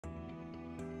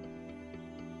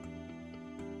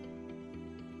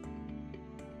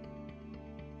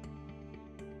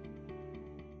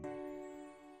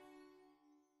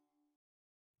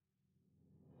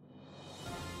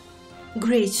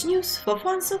Great news for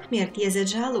fans of Mert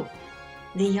Yazıcıoğlu.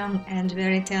 The young and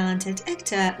very talented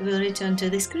actor will return to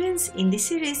the screens in the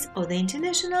series of the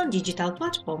international digital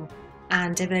platform,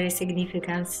 and a very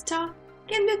significant star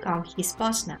can become his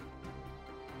partner.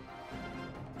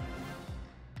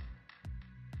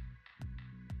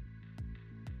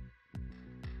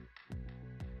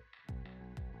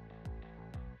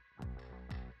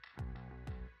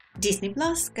 Disney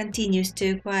Plus continues to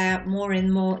acquire more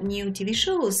and more new TV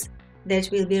shows that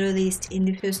will be released in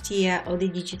the first year of the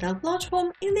digital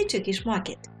platform in the Turkish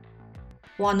market.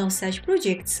 One of such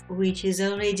projects, which is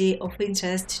already of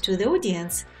interest to the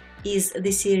audience, is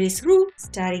the series Ru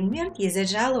starring Mert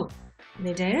Yazıcıoğlu.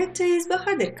 The director is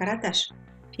Bahadır Karataş.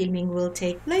 Filming will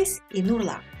take place in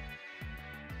Urla.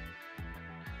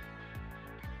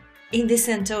 In the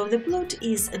center of the plot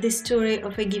is the story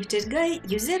of a gifted guy,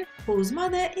 Uzer, whose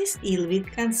mother is ill with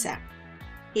cancer.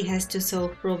 He has to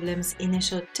solve problems in a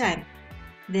short time.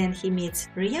 Then he meets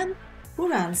Ryan, who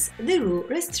runs the Ru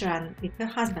restaurant with her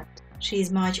husband. She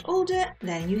is much older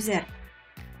than Uzer.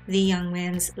 The young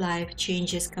man's life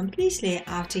changes completely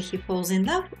after he falls in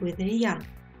love with Ryan.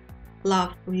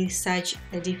 Love with such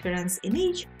a difference in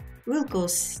age will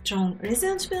cause strong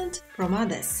resentment from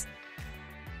others.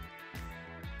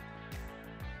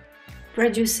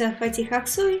 Producer Fatih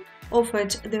Aksoy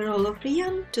offered the role of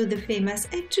Ryan to the famous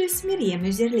actress Meryem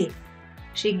Uzerli.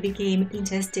 She became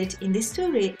interested in the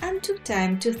story and took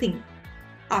time to think.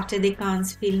 After the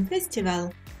Cannes Film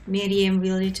Festival, Meryem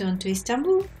will return to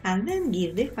Istanbul and then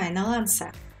give the final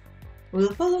answer.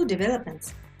 We'll follow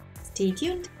developments. Stay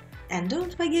tuned and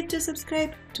don't forget to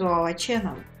subscribe to our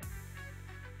channel.